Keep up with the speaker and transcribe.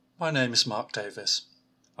My name is Mark Davis.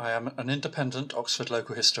 I am an independent Oxford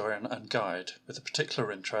local historian and guide with a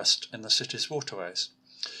particular interest in the city's waterways,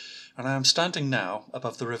 and I am standing now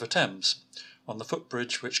above the River Thames on the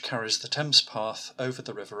footbridge which carries the Thames path over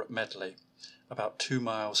the river at Medley, about 2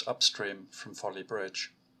 miles upstream from Folly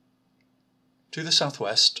Bridge. To the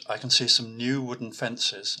southwest I can see some new wooden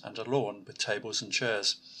fences and a lawn with tables and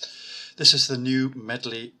chairs. This is the new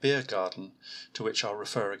Medley Beer Garden, to which I'll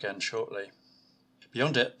refer again shortly.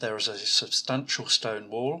 Beyond it there is a substantial stone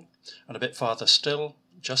wall, and a bit farther still,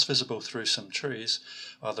 just visible through some trees,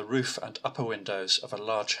 are the roof and upper windows of a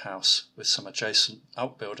large house with some adjacent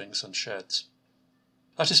outbuildings and sheds.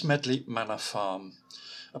 That is Medley Manor Farm,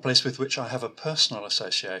 a place with which I have a personal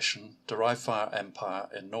association derived via empire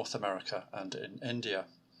in North America and in India.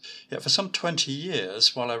 Yet for some 20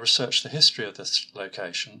 years, while I researched the history of this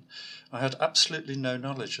location, I had absolutely no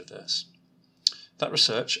knowledge of this. That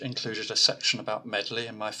research included a section about Medley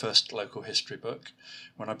in my first local history book,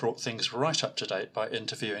 when I brought things right up to date by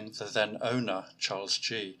interviewing the then owner, Charles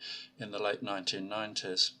G., in the late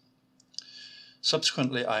 1990s.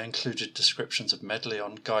 Subsequently, I included descriptions of Medley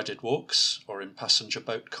on guided walks or in passenger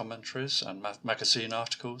boat commentaries and magazine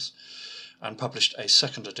articles, and published a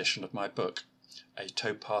second edition of my book, A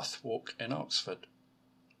Towpath Walk in Oxford.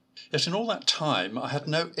 Yet in all that time I had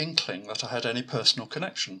no inkling that I had any personal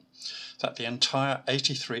connection, that the entire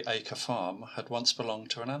 83-acre farm had once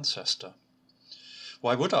belonged to an ancestor.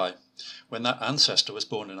 Why would I, when that ancestor was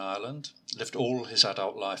born in Ireland, lived all his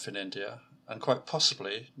adult life in India, and quite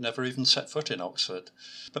possibly never even set foot in Oxford?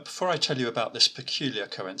 But before I tell you about this peculiar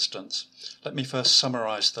coincidence, let me first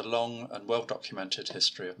summarise the long and well-documented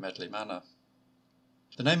history of Medley Manor.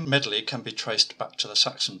 The name Medley can be traced back to the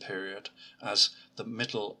Saxon period as the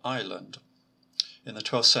Middle Island. In the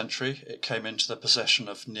 12th century it came into the possession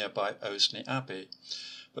of nearby Osney Abbey,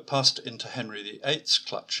 but passed into Henry VIII's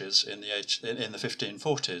clutches in the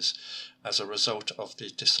 1540s as a result of the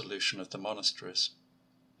dissolution of the monasteries.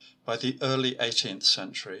 By the early 18th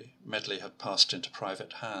century, Medley had passed into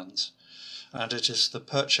private hands, and it is the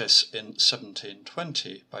purchase in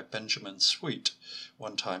 1720 by Benjamin Sweet,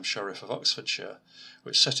 one-time Sheriff of Oxfordshire,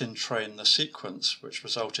 which set in train the sequence which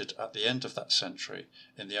resulted at the end of that century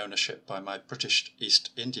in the ownership by my British East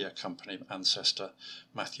India Company ancestor,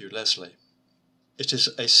 Matthew Leslie. It is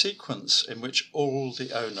a sequence in which all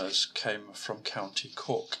the owners came from County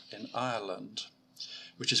Cork in Ireland,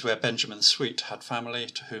 which is where Benjamin Sweet had family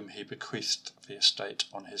to whom he bequeathed the estate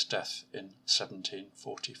on his death in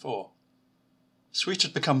 1744. Sweet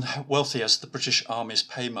had become wealthy as the British Army's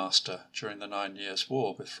paymaster during the 9 Years'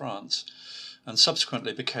 War with France, and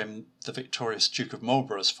subsequently became the victorious Duke of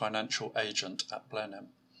Marlborough's financial agent at Blenheim.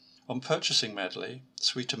 On purchasing Medley,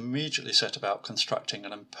 Sweet immediately set about constructing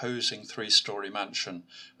an imposing 3-storey mansion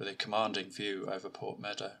with a commanding view over Port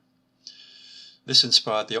Meadow. This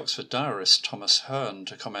inspired the Oxford diarist Thomas Hearne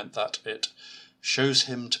to comment that it shows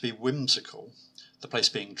him to be whimsical, the place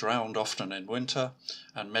being drowned often in winter,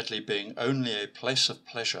 and Medley being only a place of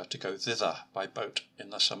pleasure to go thither by boat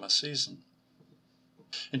in the summer season.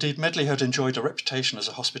 Indeed, Medley had enjoyed a reputation as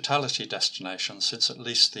a hospitality destination since at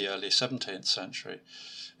least the early 17th century.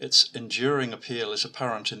 Its enduring appeal is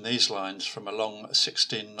apparent in these lines from a long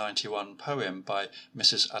 1691 poem by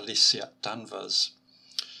Mrs. Alicia Danvers: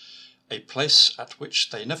 "A place at which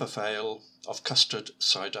they never fail of custard,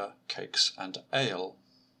 cider, cakes and ale."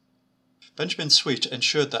 Benjamin Sweet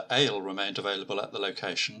ensured that ale remained available at the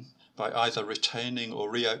location by either retaining or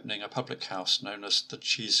reopening a public house known as the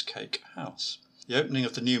Cheesecake House. The opening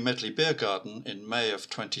of the new Medley Beer Garden in May of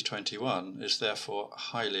 2021 is therefore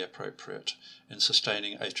highly appropriate in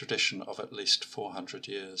sustaining a tradition of at least 400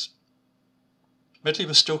 years. Medley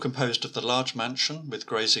was still composed of the large mansion with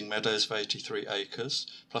grazing meadows of 83 acres,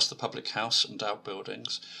 plus the public house and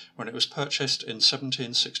outbuildings, when it was purchased in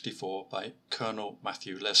 1764 by Colonel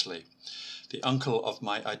Matthew Leslie, the uncle of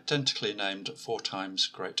my identically named 4 times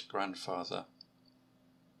great-grandfather.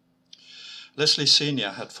 Leslie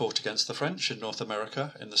Sr. had fought against the French in North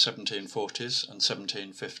America in the 1740s and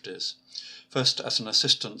 1750s, first as an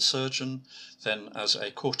assistant surgeon, then as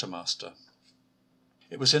a quartermaster.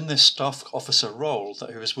 It was in this staff officer role that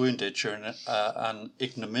he was wounded during an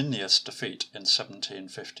ignominious defeat in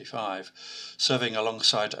 1755, serving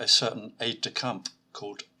alongside a certain aide-de-camp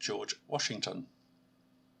called George Washington.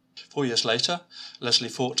 4 years later, Leslie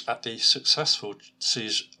fought at the successful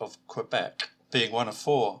siege of Quebec, being one of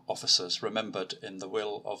 4 officers remembered in the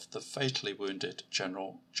will of the fatally wounded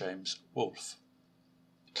General James Wolfe.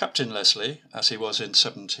 Captain Leslie, as he was in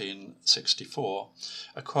 1764,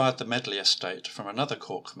 acquired the Medley estate from another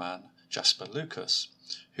Cork man, Jasper Lucas,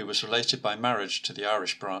 who was related by marriage to the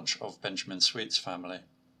Irish branch of Benjamin Sweet's family.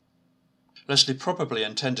 Leslie probably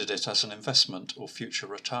intended it as an investment or future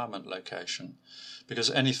retirement location, because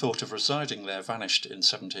any thought of residing there vanished in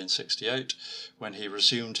 1768 when he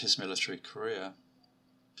resumed his military career.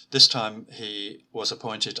 This time he was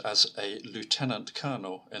appointed as a lieutenant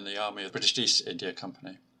colonel in the army of the British East India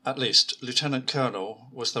Company. At least, lieutenant colonel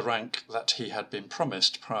was the rank that he had been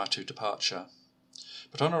promised prior to departure.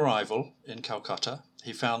 But on arrival in Calcutta,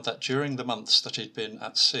 he found that during the months that he'd been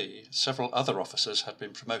at sea, several other officers had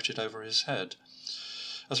been promoted over his head.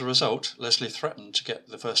 As a result, Leslie threatened to get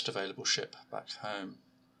the first available ship back home.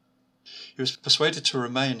 He was persuaded to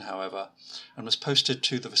remain, however, and was posted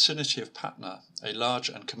to the vicinity of Patna, a large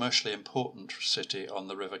and commercially important city on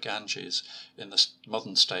the river Ganges in the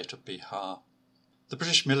modern state of Bihar. The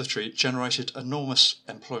British military generated enormous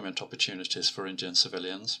employment opportunities for Indian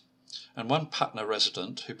civilians, and one Patna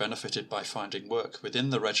resident who benefited by finding work within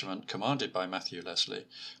the regiment commanded by Matthew Leslie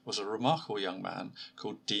was a remarkable young man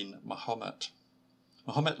called Dean Mahomet.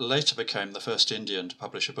 Mahomet later became the first Indian to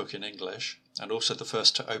publish a book in English, and also the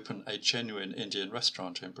first to open a genuine Indian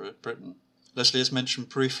restaurant in Britain. Leslie is mentioned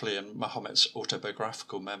briefly in Mahomet's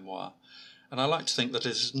autobiographical memoir, and I like to think that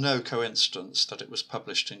it is no coincidence that it was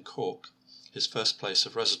published in Cork, his first place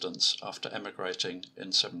of residence after emigrating in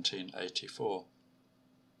 1784.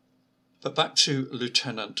 But back to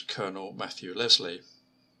Lieutenant Colonel Matthew Leslie.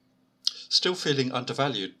 Still feeling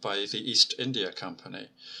undervalued by the East India Company,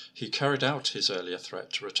 he carried out his earlier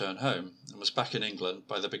threat to return home and was back in England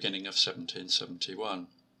by the beginning of 1771.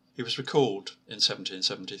 He was recalled in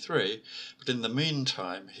 1773, but in the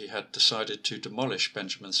meantime he had decided to demolish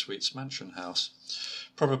Benjamin Sweet's Mansion House,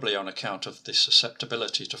 probably on account of the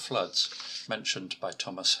susceptibility to floods mentioned by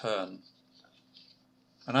Thomas Hearne.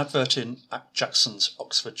 An advert in Jackson's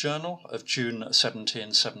Oxford Journal of June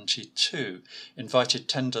 1772 invited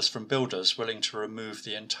tenders from builders willing to remove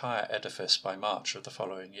the entire edifice by March of the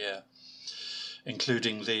following year,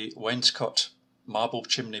 including the wainscot, marble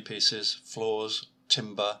chimney pieces, floors,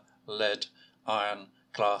 timber, lead, iron,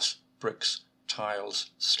 glass, bricks,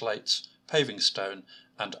 tiles, slates, paving stone,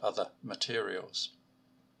 and other materials.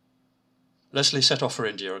 Leslie set off for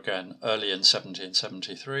India again early in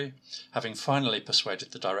 1773, having finally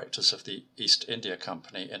persuaded the directors of the East India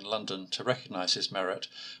Company in London to recognise his merit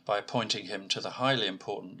by appointing him to the highly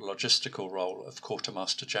important logistical role of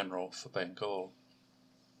Quartermaster General for Bengal.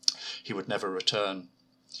 He would never return.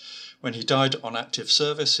 When he died on active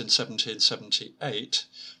service in 1778,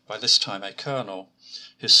 by this time a colonel,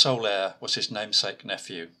 his sole heir was his namesake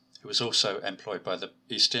nephew, who was also employed by the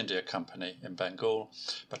East India Company in Bengal,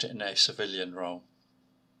 but in a civilian role.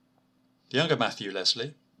 The younger Matthew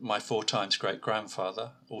Leslie, my 4 times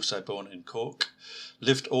great-grandfather, also born in Cork,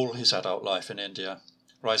 lived all his adult life in India,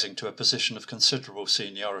 rising to a position of considerable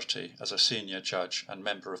seniority as a senior judge and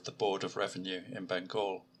member of the Board of Revenue in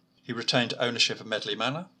Bengal. He retained ownership of Medley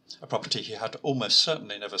Manor, a property he had almost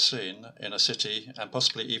certainly never seen, in a city and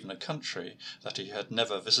possibly even a country that he had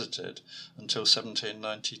never visited until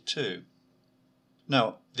 1792.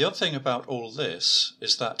 Now, the odd thing about all this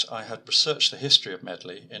is that I had researched the history of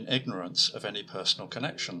Medley in ignorance of any personal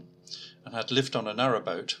connection, and had lived on a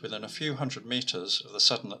narrowboat within a few hundred metres of the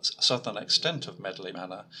southern extent of Medley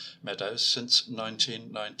Manor meadows since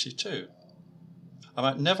 1992. I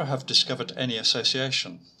might never have discovered any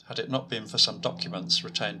association had it not been for some documents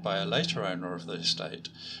retained by a later owner of the estate,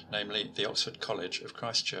 namely the Oxford College of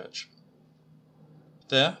Christchurch.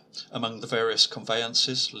 There, among the various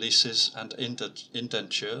conveyances, leases and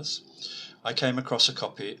indentures, I came across a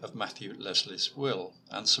copy of Matthew Leslie's will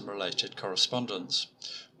and some related correspondence,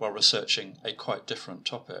 while researching a quite different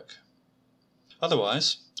topic.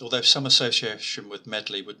 Otherwise, although some association with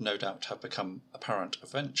Medley would no doubt have become apparent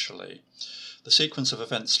eventually, the sequence of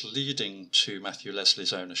events leading to Matthew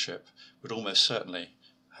Leslie's ownership would almost certainly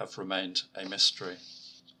have remained a mystery.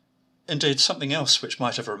 Indeed, something else which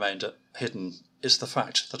might have remained hidden is the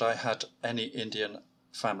fact that I had any Indian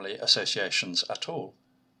family associations at all.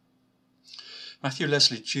 Matthew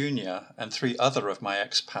Leslie Jr. and 3 other of my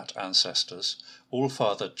expat ancestors all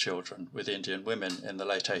fathered children with Indian women in the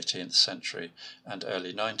late 18th century and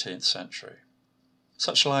early 19th century.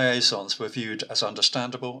 Such liaisons were viewed as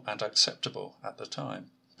understandable and acceptable at the time,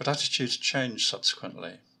 but attitudes changed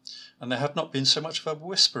subsequently, and there had not been so much of a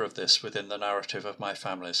whisper of this within the narrative of my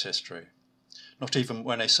family's history, not even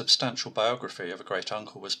when a substantial biography of a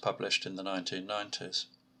great-uncle was published in the 1990s.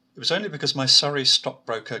 It was only because my Surrey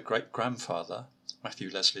stockbroker great-grandfather, Matthew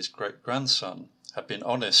Leslie's great-grandson, had been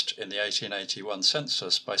honest in the 1881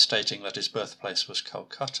 census by stating that his birthplace was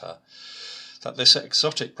Calcutta, that this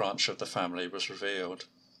exotic branch of the family was revealed.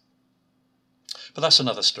 But that's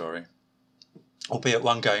another story. albeit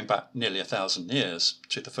one going back nearly 1,000 years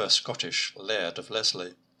to the first Scottish Laird of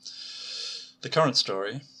Leslie. The current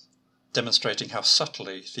story, demonstrating how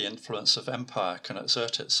subtly the influence of empire can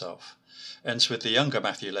exert itself, ends with the younger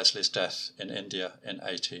Matthew Leslie's death in India in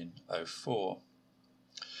 1804.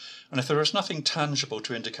 And if there is nothing tangible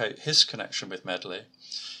to indicate his connection with Medley,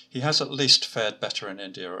 he has at least fared better in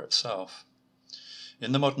India itself.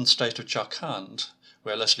 In the modern state of Jharkhand,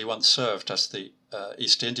 where Leslie once served as the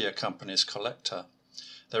East India Company's collector,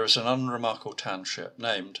 there is an unremarkable township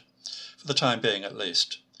named, for the time being at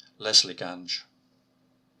least, Leslieganj.